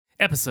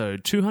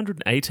Episode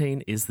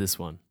 218 is this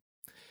one.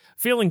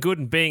 Feeling good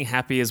and being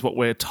happy is what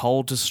we're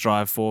told to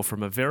strive for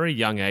from a very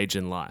young age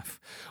in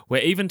life.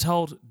 We're even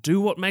told, do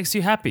what makes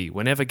you happy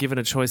whenever given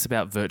a choice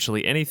about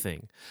virtually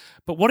anything.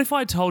 But what if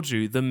I told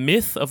you the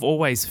myth of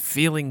always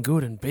feeling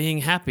good and being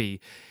happy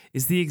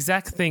is the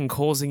exact thing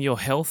causing your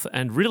health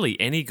and really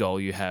any goal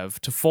you have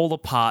to fall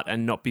apart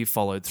and not be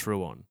followed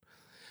through on?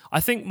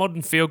 I think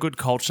modern feel-good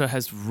culture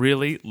has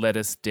really let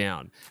us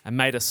down and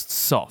made us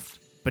soft.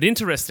 But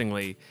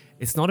interestingly,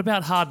 it's not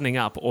about hardening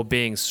up or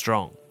being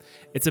strong.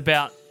 It's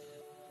about,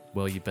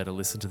 well, you better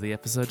listen to the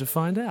episode to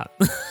find out.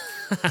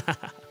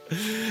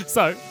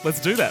 So, let's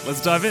do that.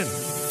 Let's dive in.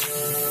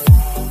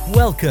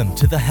 Welcome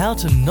to the How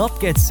to Not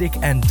Get Sick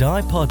and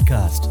Die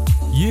podcast.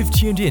 You've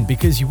tuned in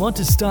because you want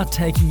to start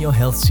taking your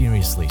health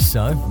seriously,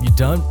 so you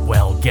don't,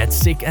 well, get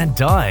sick and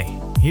die.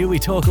 Here we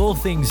talk all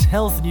things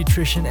health,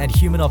 nutrition, and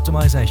human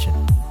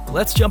optimization.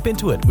 Let's jump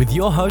into it with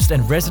your host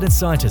and resident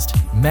scientist,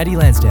 Maddie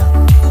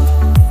Lansdowne.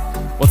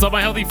 What's up,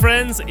 my healthy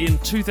friends? In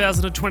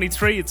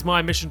 2023, it's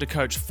my mission to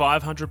coach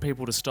 500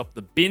 people to stop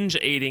the binge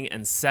eating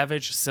and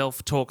savage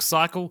self-talk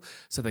cycle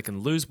so they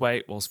can lose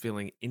weight whilst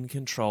feeling in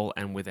control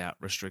and without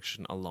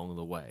restriction along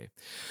the way.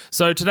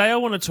 So today I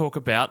want to talk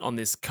about, on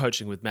this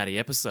Coaching with Maddie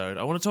episode,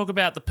 I want to talk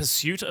about the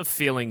pursuit of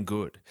feeling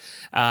good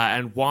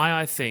and why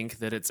I think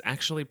that it's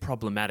actually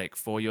problematic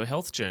for your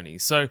health journey.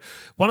 So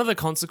one of the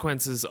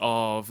consequences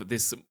of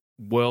this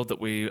world that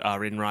we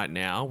are in right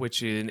now,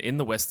 which in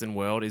the Western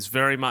world is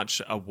very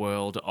much a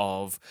world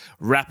of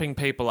wrapping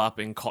people up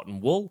in cotton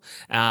wool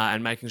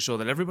and making sure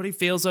that everybody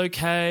feels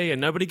okay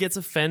and nobody gets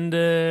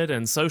offended,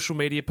 and social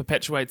media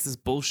perpetuates this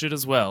bullshit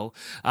as well,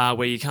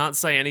 where you can't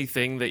say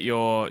anything that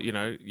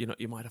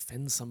you might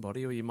offend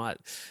somebody, or you might,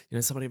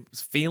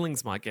 somebody's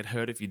feelings might get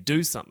hurt if you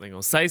do something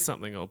or say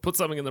something or put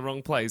something in the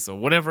wrong place or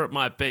whatever it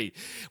might be.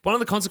 One of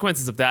the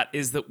consequences of that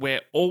is that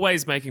we're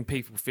always making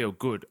people feel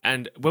good,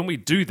 and when we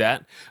do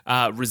that,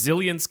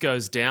 resilience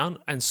goes down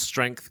and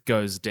strength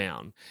goes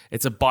down.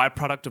 It's a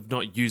byproduct of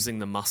not using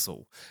the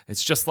muscle.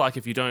 It's just like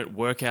if you don't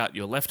work out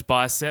your left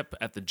bicep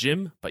at the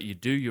gym, but you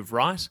do your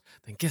right,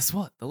 then guess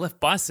what? The left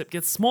bicep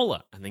gets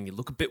smaller and then you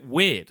look a bit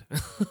weird.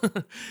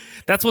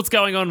 That's what's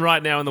going on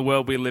right now in the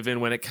world we live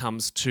in when it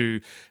comes to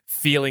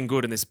feeling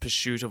good and this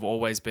pursuit of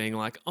always being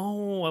like,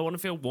 oh, I want to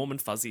feel warm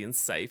and fuzzy and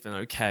safe and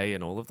okay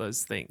and all of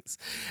those things.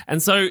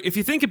 And so if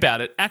you think about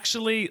it,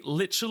 actually,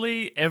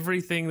 literally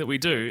everything that we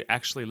do,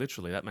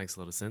 that makes a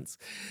lot of sense.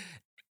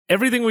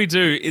 Everything we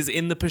do is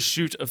in the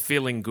pursuit of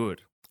feeling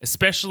good,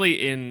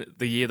 especially in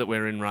the year that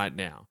we're in right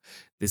now,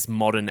 this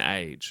modern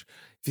age.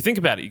 If you think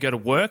about it, you go to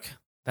work,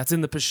 that's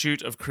in the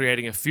pursuit of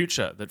creating a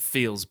future that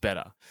feels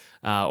better,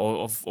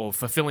 or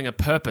fulfilling a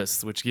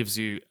purpose which gives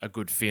you a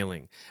good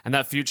feeling. And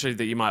that future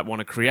that you might want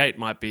to create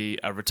might be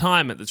a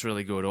retirement that's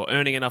really good, or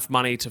earning enough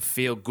money to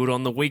feel good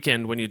on the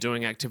weekend when you're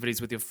doing activities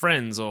with your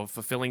friends, or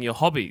fulfilling your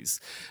hobbies.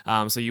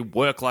 So you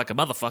work like a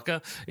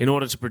motherfucker in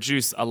order to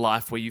produce a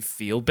life where you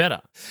feel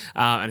better.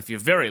 And if you're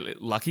very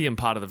lucky and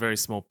part of the very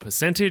small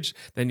percentage,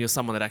 then you're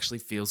someone that actually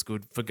feels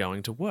good for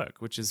going to work,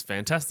 which is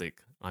fantastic.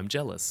 I'm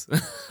jealous.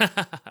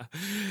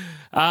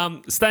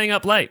 Staying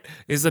up late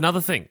is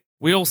another thing.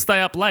 We all stay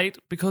up late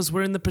because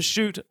we're in the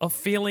pursuit of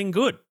feeling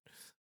good.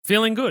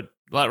 Feeling good.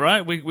 Like,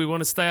 right? We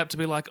want to stay up to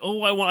be like,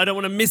 oh, I don't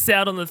want to miss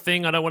out on the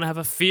thing. I don't want to have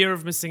a fear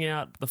of missing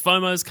out. The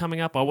FOMO's coming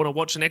up. I want to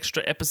watch an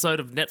extra episode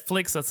of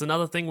Netflix. That's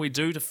another thing we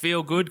do to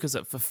feel good because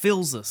it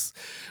fulfills us.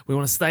 We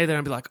want to stay there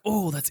and be like,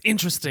 oh, that's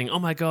interesting. Oh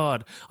my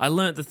God, I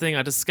learned the thing.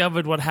 I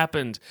discovered what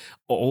happened.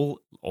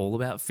 All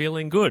about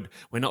feeling good.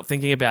 We're not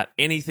thinking about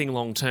anything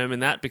long-term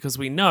in that because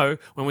we know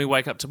when we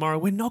wake up tomorrow,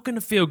 we're not going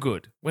to feel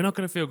good. We're not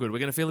going to feel good. We're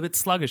going to feel a bit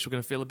sluggish. We're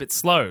going to feel a bit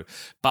slow.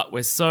 But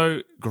we're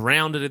so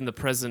grounded in the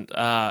present,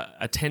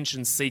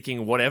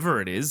 attention-seeking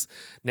whatever it is,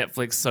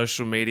 Netflix,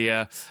 social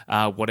media,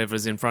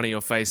 whatever's in front of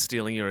your face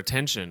stealing your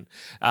attention,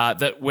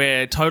 that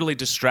we're totally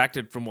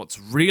distracted from what's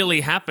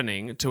really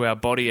happening to our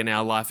body and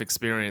our life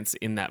experience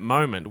in that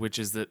moment, which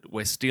is that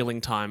we're stealing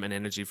time and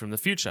energy from the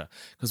future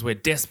because we're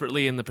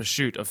desperately in the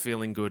pursuit of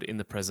feeling good in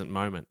the present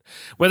moment.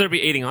 Whether it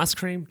be eating ice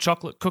cream,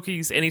 chocolate,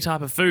 cookies, any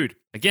type of food,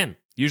 again,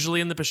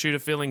 usually in the pursuit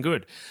of feeling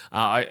good.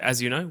 I,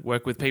 as you know,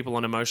 work with people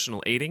on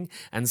emotional eating.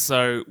 And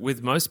so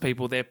with most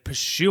people, they're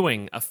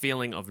pursuing a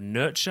feeling of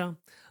nurture,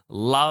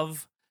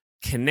 love,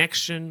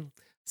 connection,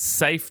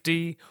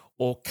 safety,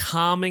 or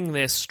calming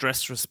their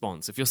stress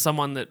response. If you're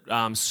someone that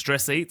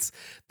stress eats,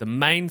 the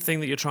main thing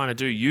that you're trying to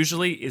do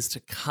usually is to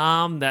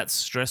calm that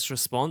stress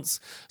response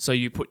so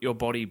you put your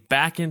body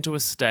back into a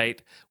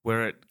state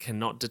where it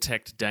cannot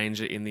detect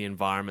danger in the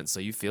environment so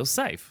you feel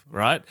safe,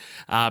 right?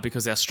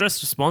 Because our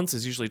stress response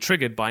is usually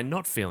triggered by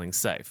not feeling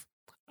safe.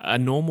 A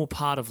normal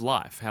part of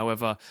life.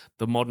 However,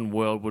 the modern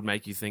world would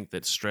make you think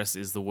that stress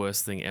is the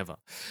worst thing ever.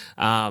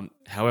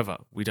 However,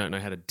 we don't know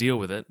how to deal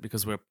with it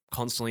because we're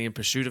constantly in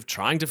pursuit of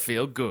trying to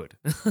feel good.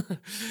 I'm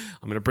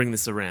going to bring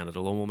this around.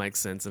 It'll all make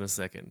sense in a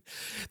second.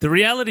 The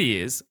reality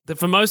is that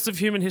for most of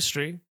human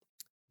history,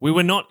 we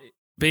were not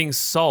being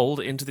sold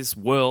into this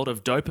world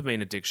of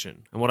dopamine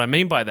addiction. And what I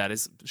mean by that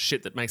is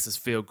shit that makes us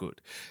feel good.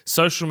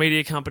 Social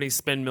media companies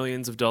spend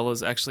millions of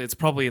dollars, actually it's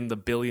probably in the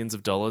billions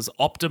of dollars,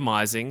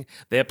 optimizing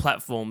their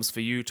platforms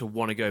for you to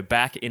want to go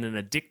back in an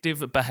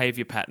addictive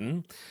behavior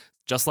pattern,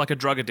 just like a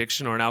drug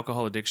addiction or an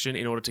alcohol addiction,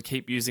 in order to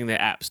keep using their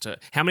apps.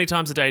 How many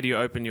times a day do you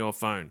open your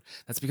phone?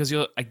 That's because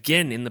you're,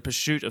 again, in the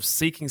pursuit of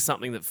seeking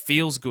something that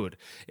feels good.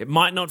 It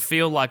might not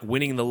feel like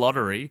winning the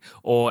lottery,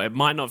 or it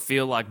might not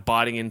feel like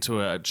biting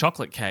into a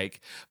chocolate cake,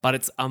 but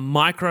it's a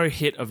micro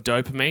hit of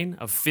dopamine,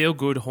 of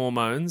feel-good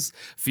hormones,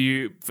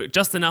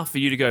 just enough for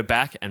you to go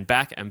back and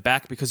back and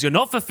back because you're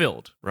not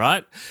fulfilled,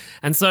 right?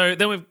 And so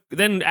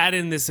then add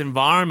in this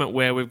environment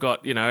where we've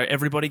got,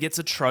 everybody gets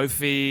a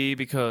trophy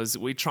because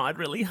we tried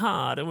really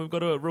hard, and we've got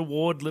to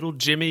reward little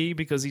Jimmy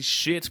because he's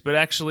shit, but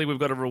actually we've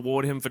got to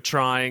reward him for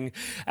trying.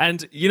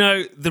 And,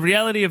 the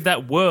reality of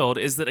that world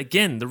is that,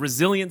 again, the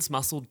resilience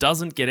muscle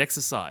doesn't get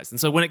exercised. And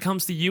so when it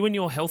comes to you and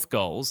your health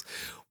goals,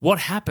 what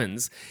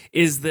happens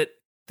is that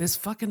there's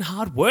fucking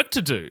hard work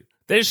to do.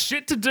 There's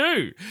shit to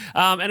do.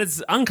 And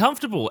it's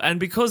uncomfortable.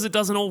 And because it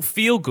doesn't all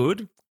feel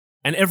good,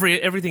 and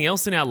everything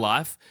else in our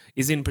life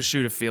is in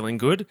pursuit of feeling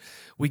good,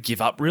 we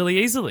give up really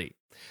easily.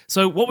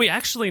 So what we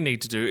actually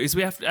need to do is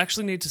we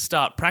actually need to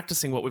start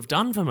practicing what we've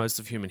done for most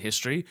of human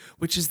history,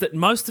 which is that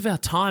most of our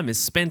time is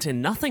spent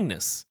in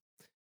nothingness.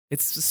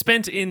 It's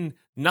spent in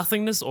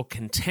nothingness or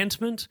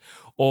contentment,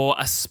 or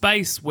a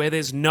space where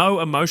there's no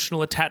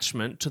emotional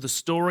attachment to the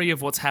story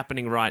of what's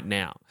happening right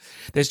now.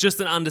 There's just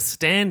an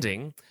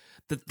understanding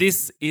that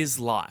this is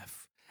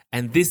life,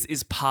 and this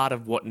is part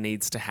of what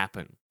needs to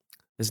happen.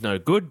 There's no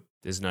good,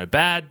 there's no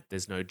bad,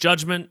 there's no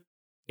judgment.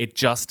 It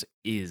just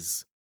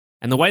is.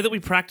 And the way that we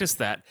practice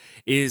that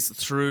is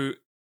through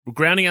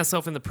grounding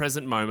ourselves in the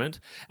present moment.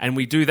 And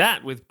we do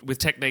that with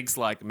techniques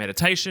like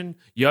meditation,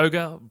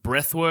 yoga,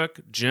 breath work,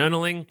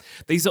 journaling.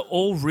 These are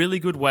all really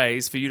good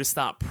ways for you to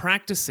start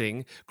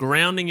practicing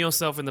grounding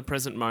yourself in the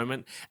present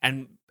moment.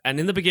 And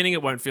in the beginning,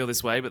 it won't feel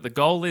this way, but the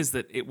goal is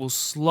that it will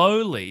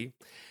slowly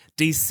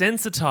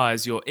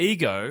desensitize your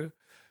ego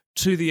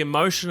to the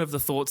emotion of the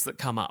thoughts that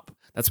come up.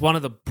 That's one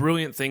of the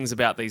brilliant things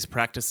about these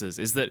practices,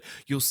 is that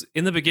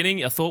in the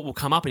beginning, a thought will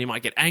come up and you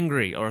might get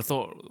angry, or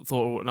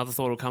another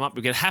thought will come up,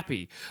 you'll get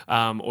happy,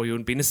 or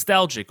you'll be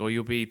nostalgic, or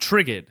you'll be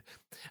triggered.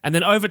 And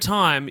then over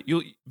time,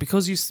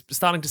 because you're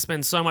starting to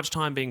spend so much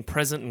time being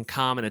present and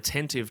calm and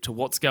attentive to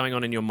what's going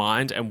on in your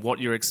mind and what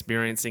you're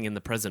experiencing in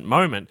the present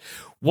moment,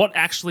 what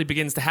actually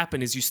begins to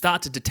happen is you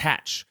start to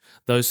detach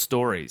those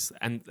stories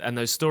and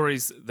those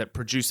stories that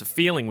produce a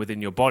feeling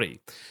within your body.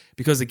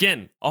 Because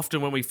again,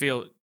 often when we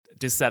feel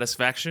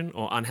dissatisfaction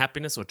or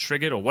unhappiness or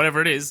triggered or whatever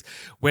it is,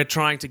 we're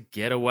trying to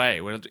get away.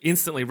 We'll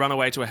instantly run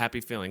away to a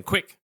happy feeling.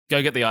 Quick,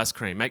 go get the ice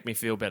cream. Make me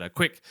feel better.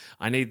 Quick,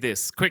 I need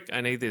this. Quick,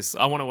 I need this.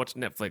 I want to watch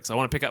Netflix. I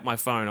want to pick up my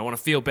phone. I want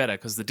to feel better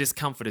because the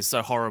discomfort is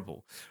so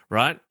horrible,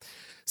 right?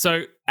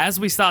 So as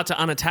we start to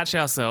unattach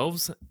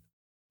ourselves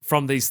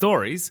from these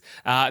stories,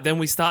 then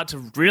we start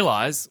to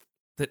realize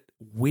that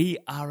we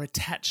are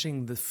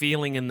attaching the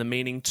feeling and the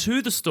meaning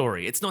to the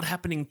story. It's not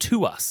happening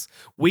to us.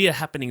 We are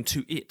happening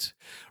to it,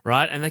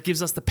 right? And that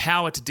gives us the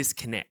power to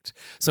disconnect.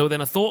 So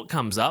then a thought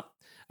comes up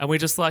and we're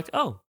just like,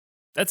 oh,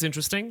 that's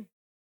interesting.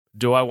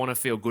 Do I want to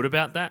feel good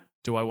about that?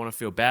 Do I want to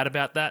feel bad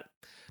about that?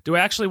 Do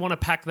I actually want to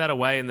pack that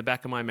away in the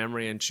back of my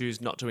memory and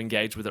choose not to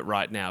engage with it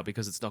right now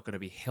because it's not going to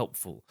be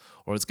helpful,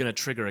 or it's going to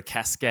trigger a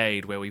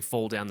cascade where we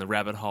fall down the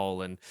rabbit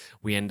hole and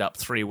we end up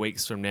 3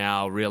 weeks from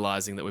now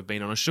realizing that we've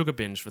been on a sugar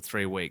binge for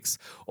 3 weeks,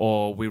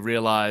 or we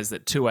realize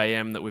at 2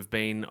 a.m. that we've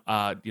been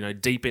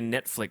deep in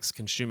Netflix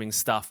consuming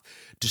stuff,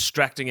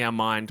 distracting our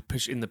mind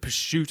in the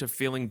pursuit of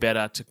feeling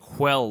better to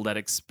quell that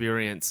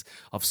experience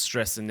of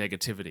stress and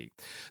negativity.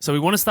 So we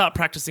want to start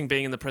practicing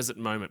being in the present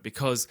moment,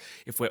 because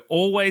if we're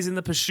always in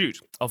the pursuit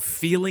of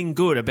feeling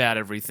good about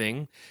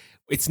everything,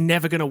 it's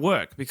never going to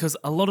work, because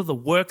a lot of the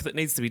work that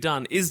needs to be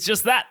done is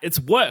just that. It's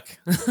work.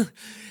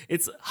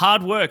 It's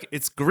hard work.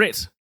 It's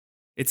grit.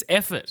 It's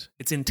effort.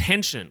 It's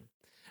intention.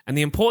 And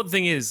the important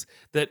thing is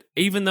that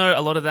even though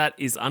a lot of that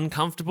is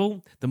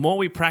uncomfortable, the more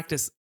we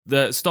practice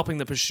stopping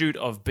the pursuit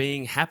of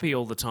being happy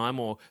all the time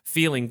or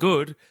feeling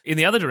good, in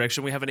the other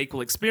direction, we have an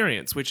equal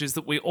experience, which is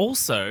that we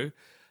also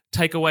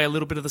take away a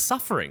little bit of the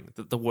suffering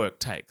that the work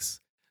takes.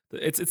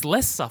 It's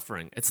less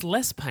suffering, it's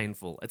less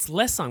painful, it's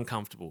less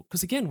uncomfortable,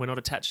 because again, we're not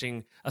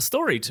attaching a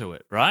story to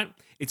it, right?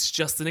 It's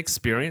just an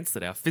experience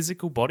that our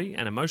physical body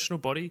and emotional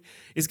body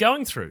is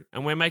going through,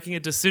 and we're making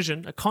a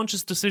decision, a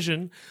conscious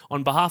decision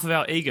on behalf of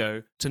our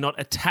ego to not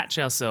attach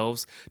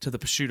ourselves to the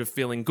pursuit of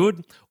feeling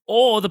good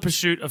or the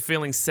pursuit of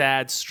feeling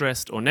sad,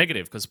 stressed, or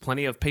negative, because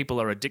plenty of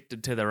people are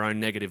addicted to their own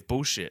negative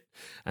bullshit,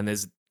 and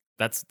there's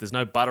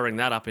no buttering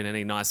that up in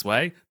any nice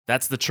way.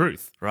 That's the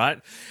truth,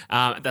 right?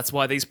 That's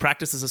why these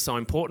practices are so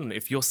important.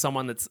 If you're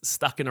someone that's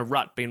stuck in a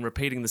rut, been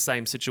repeating the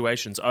same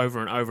situations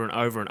over and over and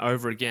over and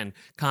over again,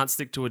 can't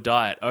stick to a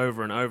diet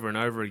over and over and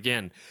over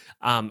again,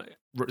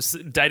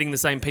 dating the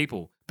same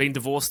people, been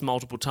divorced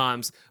multiple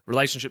times,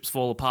 relationships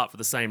fall apart for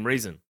the same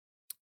reason.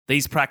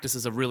 These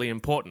practices are really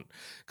important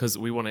because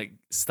we want to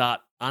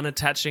start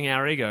unattaching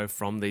our ego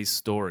from these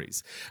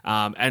stories.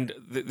 And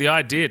the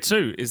idea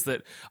too is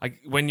that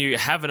when you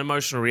have an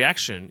emotional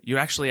reaction, you're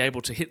actually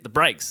able to hit the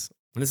brakes.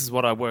 And this is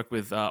what I work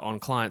with on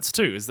clients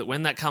too, is that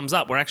when that comes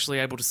up, we're actually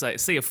able to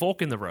see a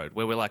fork in the road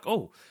where we're like,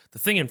 oh, the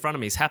thing in front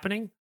of me is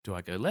happening. Do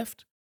I go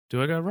left?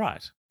 Do I go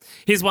right?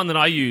 Here's one that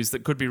I use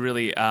that could be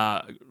really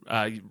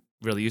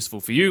really useful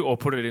for you, or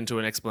put it into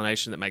an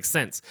explanation that makes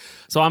sense.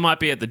 So I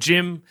might be at the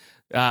gym,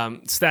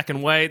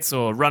 stacking weights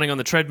or running on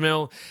the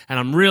treadmill, and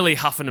I'm really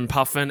huffing and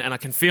puffing, and I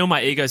can feel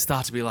my ego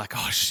start to be like,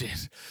 oh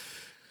shit,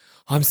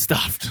 I'm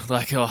stuffed.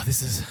 Like, oh,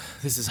 this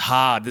is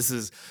hard.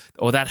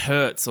 Or that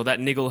hurts, or that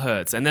niggle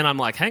hurts. And then I'm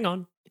like, hang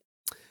on.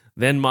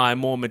 Then my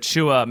more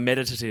mature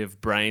meditative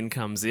brain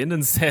comes in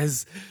and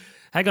says,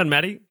 hang on,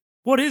 Maddie,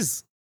 what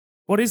is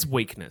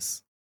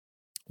weakness?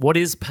 What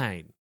is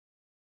pain?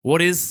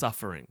 What is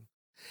suffering?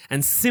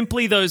 And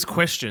simply those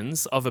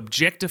questions of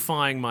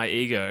objectifying my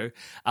ego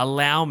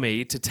allow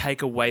me to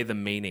take away the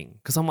meaning.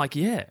 Because I'm like,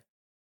 yeah,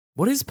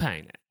 what is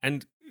pain?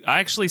 And I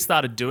actually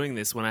started doing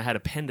this when I had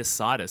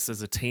appendicitis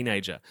as a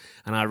teenager.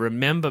 And I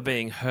remember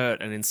being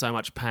hurt and in so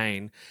much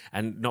pain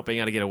and not being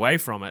able to get away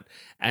from it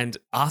and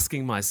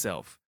asking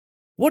myself,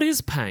 what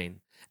is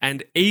pain?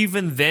 And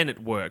even then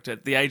it worked.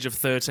 At the age of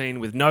 13,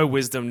 with no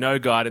wisdom, no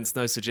guidance,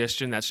 no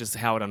suggestion, that's just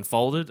how it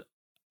unfolded.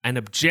 And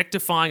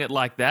objectifying it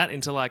like that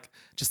into like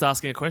just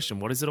asking a question,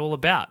 what is it all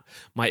about?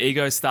 My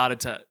ego started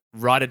to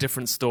write a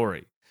different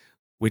story,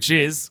 which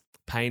is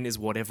pain is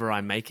whatever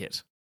I make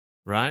it,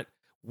 right?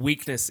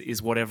 Weakness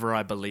is whatever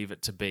I believe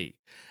it to be.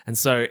 And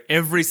so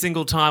every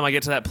single time I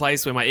get to that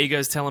place where my ego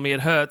is telling me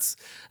it hurts,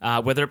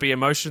 whether it be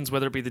emotions,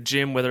 whether it be the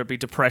gym, whether it be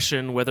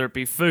depression, whether it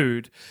be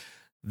food,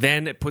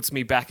 then it puts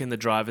me back in the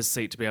driver's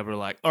seat to be able to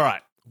like, all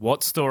right,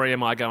 what story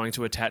am I going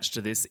to attach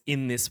to this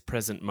in this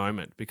present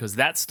moment? Because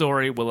that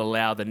story will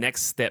allow the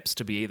next steps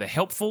to be either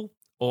helpful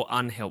or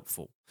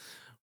unhelpful.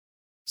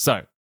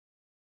 So,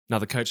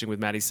 another Coaching with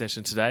Maddie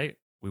session today.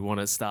 We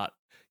want to start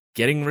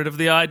getting rid of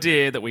the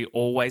idea that we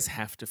always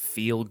have to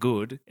feel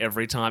good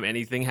every time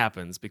anything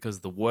happens,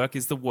 because the work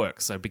is the work.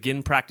 So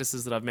begin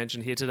practices that I've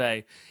mentioned here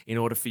today in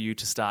order for you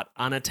to start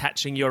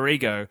unattaching your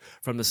ego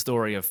from the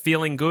story of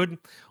feeling good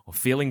or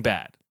feeling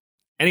bad.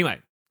 Anyway,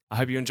 I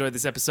hope you enjoyed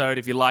this episode.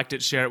 If you liked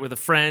it, share it with a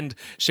friend,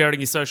 share it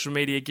on your social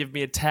media, give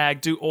me a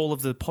tag, do all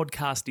of the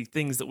podcasty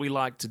things that we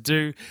like to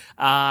do.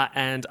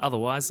 And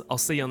otherwise, I'll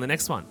see you on the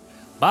next one.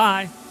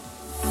 Bye.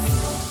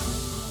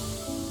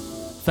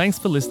 Thanks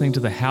for listening to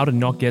the How to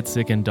Not Get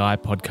Sick and Die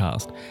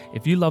podcast.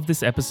 If you love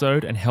this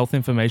episode and health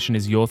information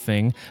is your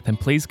thing, then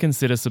please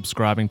consider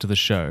subscribing to the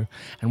show.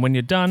 And when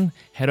you're done,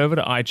 head over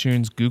to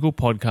iTunes, Google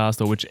Podcast,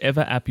 or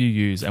whichever app you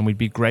use, and we'd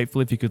be grateful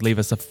if you could leave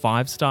us a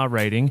 5-star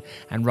rating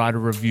and write a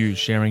review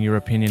sharing your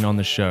opinion on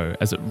the show,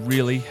 as it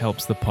really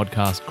helps the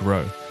podcast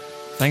grow.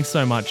 Thanks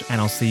so much, and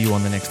I'll see you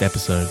on the next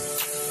episode.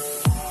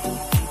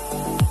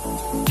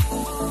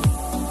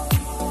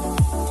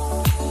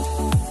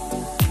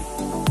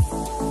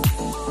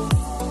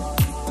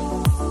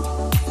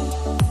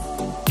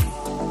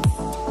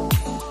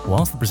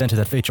 Whilst the presenters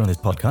that feature on this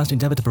podcast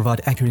endeavour to provide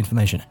accurate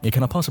information, it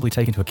cannot possibly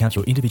take into account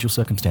your individual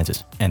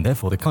circumstances, and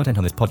therefore the content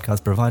on this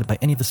podcast provided by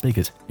any of the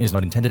speakers is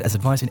not intended as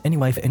advice in any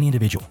way for any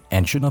individual,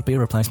 and should not be a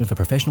replacement for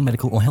professional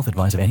medical or health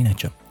advice of any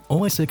nature.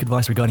 Always seek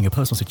advice regarding your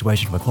personal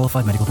situation from a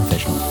qualified medical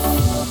professional.